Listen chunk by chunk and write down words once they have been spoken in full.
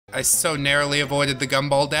I so narrowly avoided the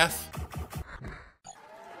gumball death.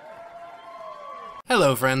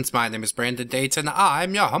 Hello friends, my name is Brandon Dayton,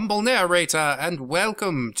 I'm your humble narrator, and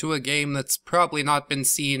welcome to a game that's probably not been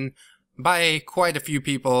seen by quite a few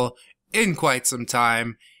people in quite some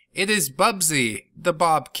time. It is Bubsy, the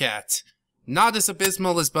Bobcat. Not as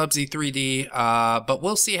abysmal as Bubsy 3D, but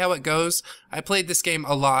we'll see how it goes. I played this game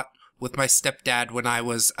a lot with my stepdad when I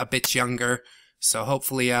was a bit younger, so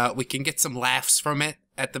hopefully we can get some laughs from it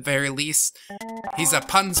at the very least. He's a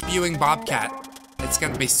pun-spewing Bobcat. It's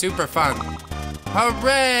gonna be super fun.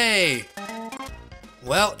 Hooray!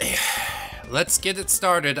 Well, let's get it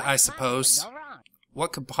started, I suppose.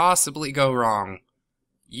 What could possibly go wrong?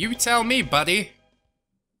 You tell me, buddy.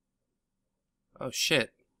 Oh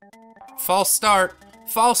shit. False start.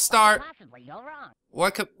 False start.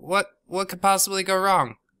 What could possibly go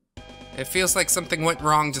wrong? It feels like something went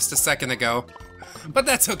wrong just a second ago. But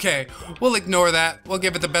that's okay. We'll ignore that. We'll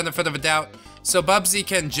give it the benefit of a doubt. So Bubsy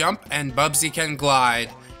can jump and Bubsy can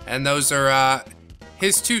glide. And those are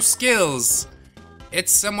his two skills.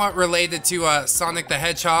 It's somewhat related to Sonic the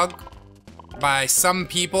Hedgehog by some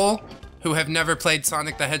people who have never played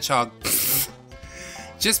Sonic the Hedgehog.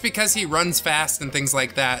 Just because he runs fast and things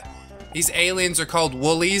like that. These aliens are called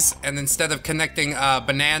woolies, and instead of connecting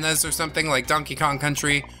bananas or something like Donkey Kong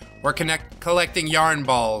Country, we're collecting yarn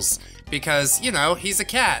balls. Because, you know, he's a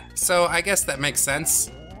cat, so I guess that makes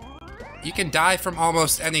sense. You can die from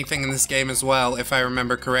almost anything in this game as well, if I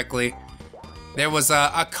remember correctly. There was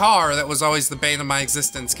a car that was always the bane of my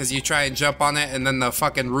existence, because you try and jump on it and then the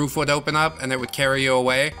fucking roof would open up and it would carry you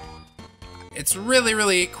away. It's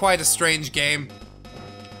really quite a strange game.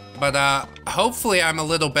 But hopefully I'm a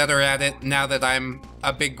little better at it now that I'm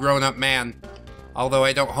a big grown-up man. Although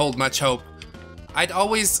I don't hold much hope. I'd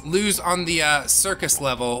always lose on the circus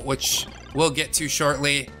level, which we'll get to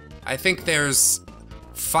shortly. I think there's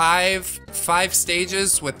five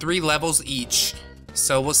stages with 3 levels each.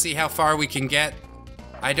 So we'll see how far we can get.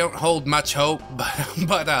 I don't hold much hope,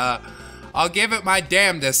 but I'll give it my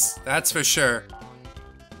damnedest, that's for sure.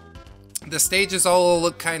 The stages all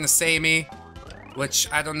look kind of samey,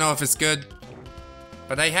 which I don't know if it's good.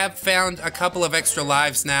 But I have found a couple of extra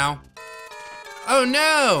lives now. Oh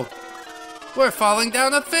no! We're falling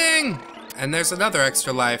down a thing! And there's another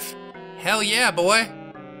extra life. Hell yeah, boy!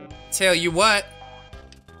 Tell you what,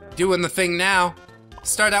 doing the thing now.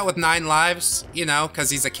 Start out with 9 lives, you know, because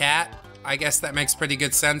he's a cat. I guess that makes pretty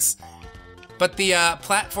good sense. But the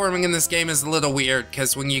platforming in this game is a little weird,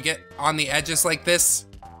 because when you get on the edges like this,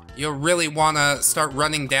 you'll really want to start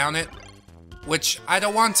running down it, which I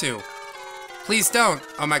don't want to. Please don't.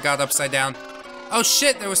 Oh my god, upside down. Oh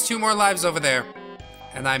shit, there was 2 more lives over there.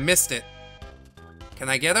 And I missed it. Can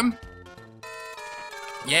I get him?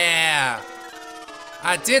 Yeah!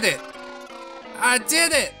 I did it! I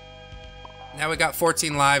did it! Now we got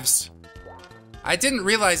 14 lives. I didn't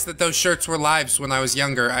realize that those shirts were lives when I was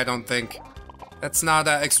younger, I don't think. That's not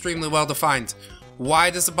extremely well defined. Why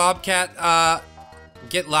does a bobcat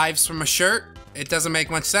get lives from a shirt? It doesn't make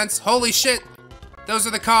much sense. Holy shit! Those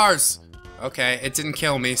are the cars! Okay, it didn't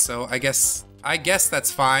kill me, so I guess that's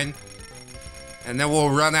fine. And then we'll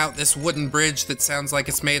run out this wooden bridge that sounds like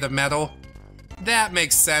it's made of metal. That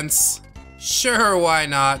makes sense. Sure, why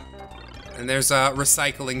not? And there's a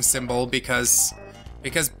recycling symbol because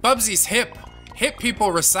Bubsy's hip. Hip people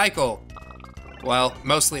recycle. Well,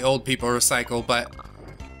 mostly old people recycle, but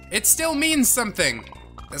it still means something.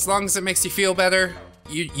 As long as it makes you feel better,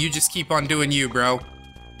 you just keep on doing you, bro.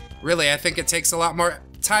 Really, I think it takes a lot more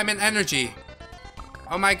time and energy.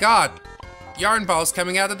 Oh my god. Yarn balls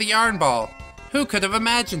coming out of the yarn ball. Who could have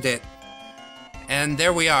imagined it? And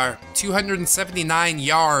there we are. 279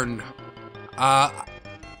 yarn. I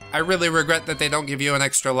really regret that they don't give you an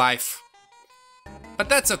extra life. But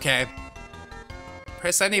that's okay.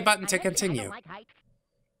 Press any button to continue.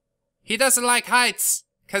 He doesn't like heights,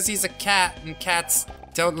 because he's a cat, and cats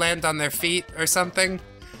don't land on their feet or something.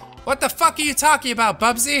 What the fuck are you talking about,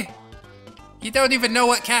 Bubsy? You don't even know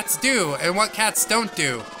what cats do, and what cats don't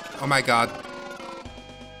do. Oh my god.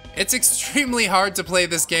 It's extremely hard to play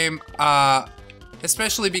this game,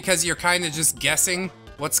 especially because you're kind of just guessing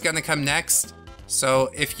what's gonna come next.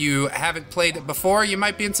 So if you haven't played it before, you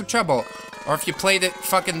might be in some trouble. Or if you played it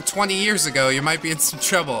fucking 20 years ago, you might be in some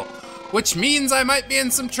trouble. Which means I might be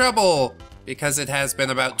in some trouble, because it has been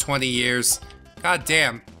about 20 years. God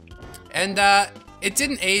damn. And it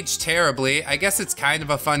didn't age terribly. I guess it's kind of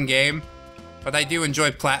a fun game. But I do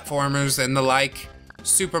enjoy platformers and the like.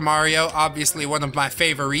 Super Mario, obviously one of my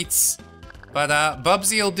favorites. But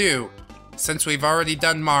Bubsy'll do, since we've already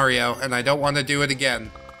done Mario and I don't want to do it again.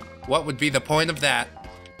 What would be the point of that?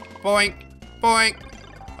 Boink, boink.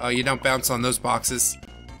 Oh, you don't bounce on those boxes.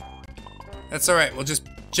 That's alright, we'll just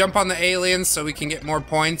jump on the aliens so we can get more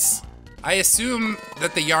points. I assume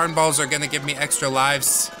that the yarn balls are gonna give me extra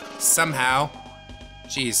lives somehow.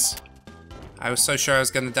 Jeez. I was so sure I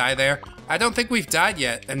was gonna die there. I don't think we've died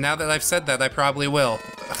yet, and now that I've said that, I probably will.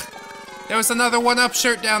 There was another one-up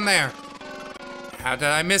shirt down there. How did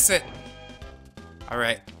I miss it?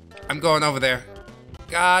 Alright, I'm going over there.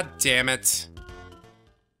 God damn it.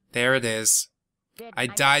 There it is. I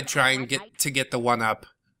died trying to get the one-up.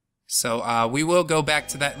 So, we will go back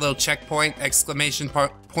to that little checkpoint, exclamation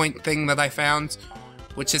point thing that I found,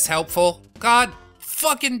 which is helpful. God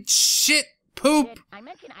fucking shit poop! I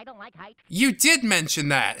mentioned I don't like heights. You did mention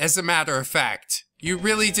that, as a matter of fact. You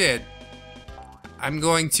really did. I'm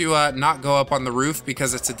going to not go up on the roof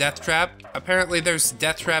because it's a death trap. Apparently there's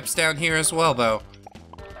death traps down here as well, though.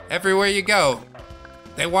 Everywhere you go.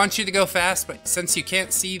 They want you to go fast, but since you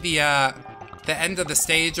can't see the end of the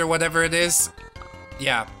stage or whatever it is,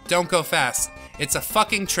 yeah, don't go fast. It's a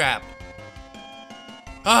fucking trap.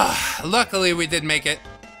 Ah, luckily we did make it.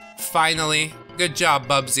 Finally. Good job,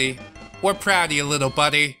 Bubsy. We're proud of you, little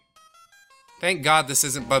buddy. Thank God this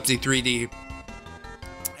isn't Bubsy 3D.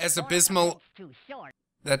 As abysmal...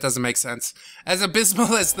 That doesn't make sense. As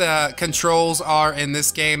abysmal as the controls are in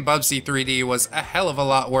this game, Bubsy 3D was a hell of a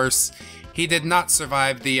lot worse. He did not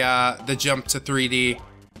survive the jump to 3D,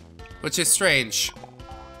 which is strange.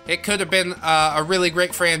 It could have been a really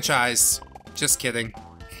great franchise. Just kidding.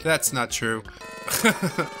 That's not true.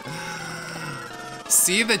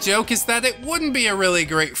 See, the joke is that it wouldn't be a really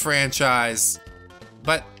great franchise.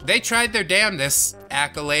 But they tried their damnedest,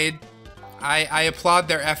 Accolade. I applaud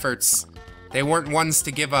their efforts. They weren't ones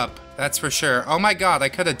to give up, that's for sure. Oh my god, I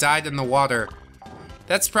could have died in the water.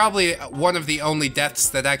 That's probably one of the only deaths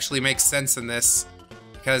that actually makes sense in this.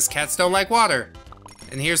 Because cats don't like water.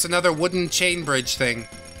 And here's another wooden chain bridge thing.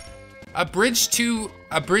 A bridge too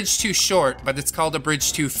short, but it's called a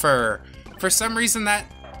bridge too fur. For some reason that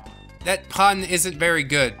pun isn't very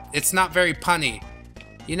good. It's not very punny.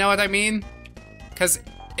 You know what I mean? Because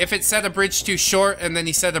if it said a bridge too short and then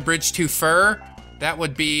he said a bridge too fur, that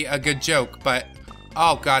would be a good joke, but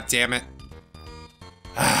oh god damn it.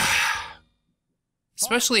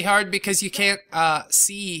 Especially hard because you can't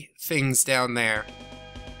see things down there.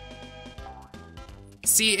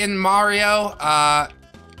 See, in Mario,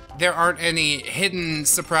 there aren't any hidden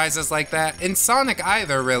surprises like that. In Sonic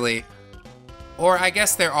either, really. Or I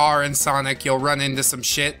guess there are in Sonic, you'll run into some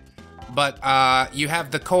shit. But you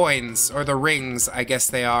have the coins, or the rings, I guess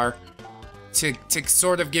they are, to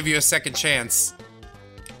sort of give you a second chance.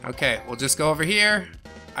 Okay, we'll just go over here.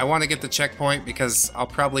 I want to get the checkpoint because I'll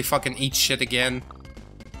probably fucking eat shit again.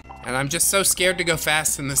 And I'm just so scared to go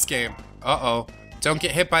fast in this game. Uh-oh. Don't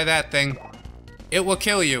get hit by that thing. It will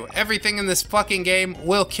kill you. Everything in this fucking game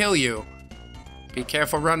will kill you. Be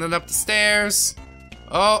careful running up the stairs.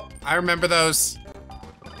 Oh, I remember those.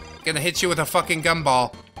 Gonna hit you with a fucking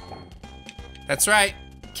gumball. That's right.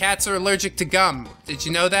 Cats are allergic to gum. Did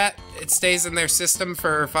you know that? It stays in their system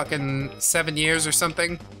for fucking 7 years or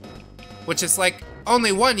something. Which is like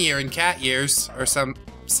only 1 year in cat years. Or some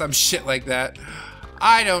shit like that.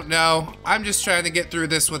 I don't know. I'm just trying to get through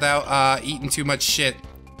this without eating too much shit.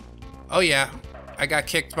 Oh yeah. I got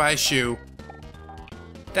kicked by a shoe.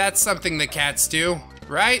 That's something that cats do,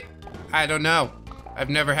 right? I don't know. I've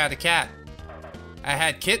never had a cat. I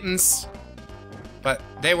had kittens. But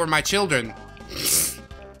they were my children.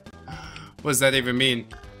 What does that even mean?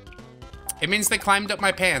 It means they climbed up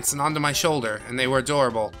my pants and onto my shoulder, and they were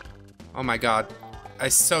adorable. Oh my god. I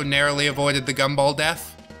so narrowly avoided the gumball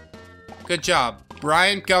death. Good job.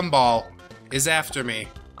 Brian Gumball is after me.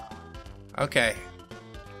 Okay.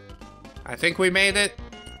 I think we made it.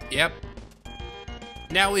 Yep.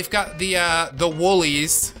 Now we've got the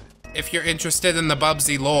woolies. If you're interested in the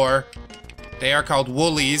Bubsy lore, they are called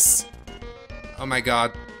woolies. Oh my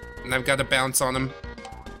god. And I've got to bounce on him.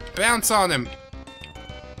 Bounce on him!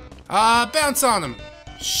 Bounce on him!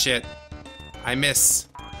 Shit. I miss.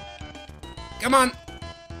 Come on!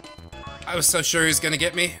 I was so sure he was gonna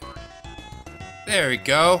get me. There we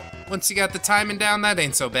go. Once you got the timing down, that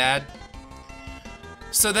ain't so bad.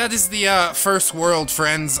 So that is the first world,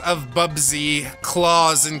 friends, of Bubsy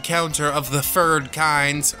Claws Encounter of the furred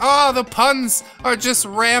kind. Oh, the puns are just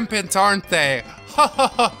rampant, aren't they? Ha ha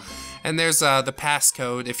ha! And there's the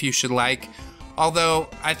passcode if you should like. Although,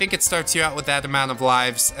 I think it starts you out with that amount of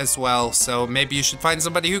lives as well, so maybe you should find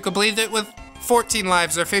somebody who completed it with 14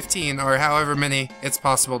 lives or 15 or however many it's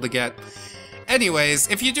possible to get. Anyways,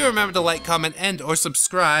 if you do remember to like, comment, and or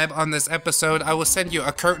subscribe on this episode, I will send you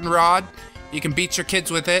a curtain rod. You can beat your kids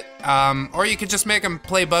with it, or you can just make them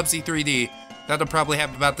play Bubsy 3D. That'll probably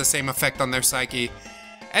have about the same effect on their psyche.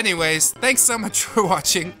 Anyways, thanks so much for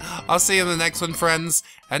watching. I'll see you in the next one, friends.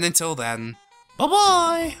 And until then,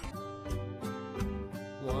 bye-bye!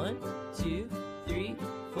 1, 2, 3,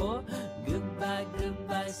 4. Goodbye,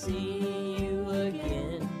 goodbye, see you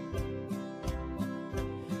again.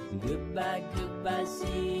 Goodbye, goodbye,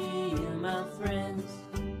 see you, my friends.